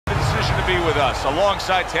to be with us.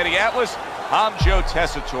 Alongside Teddy Atlas, I'm Joe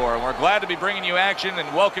Tessitore, and we're glad to be bringing you action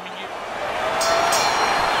and welcoming you.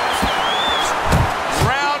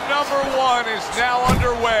 Round number one is now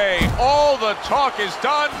underway. All the talk is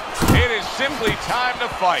done. It is simply time to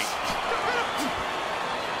fight.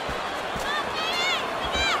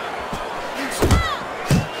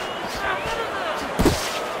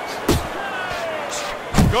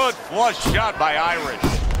 Good flush shot by Irish.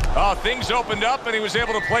 Oh, things opened up, and he was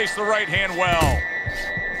able to place the right hand well.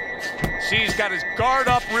 See, he's got his guard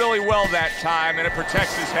up really well that time, and it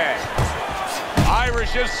protects his head.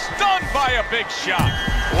 Irish is stunned by a big shot.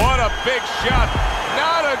 What a big shot.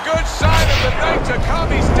 Not a good sign of the night to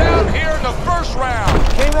come. He's down here in the first round.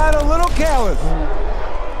 Came out a little careless.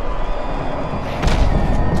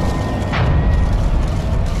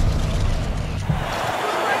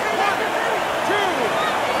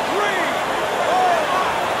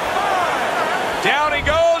 Down he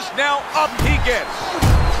goes, now up he gets.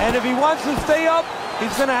 And if he wants to stay up,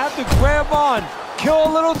 he's gonna have to grab on, kill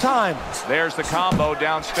a little time. There's the combo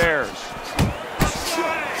downstairs.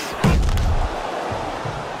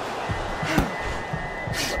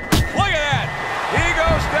 Look at that, he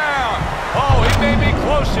goes down. Oh, he may be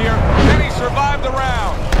close here, can he survive the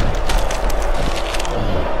round?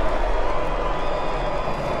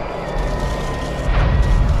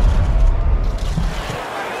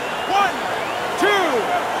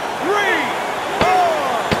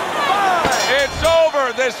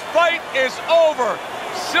 This fight is over.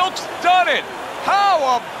 Silk's done it.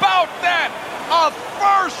 How about that? A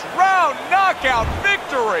first round knockout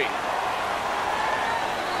victory.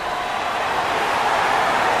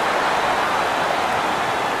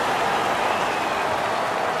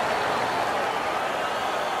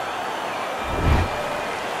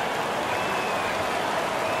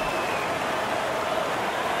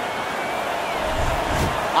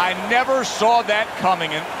 I never saw that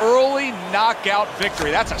coming, an early knockout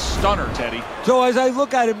victory. That's a stunner, Teddy. So as I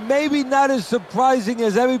look at it, maybe not as surprising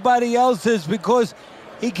as everybody else is, because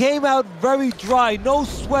he came out very dry, no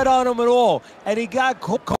sweat on him at all, and he got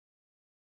caught.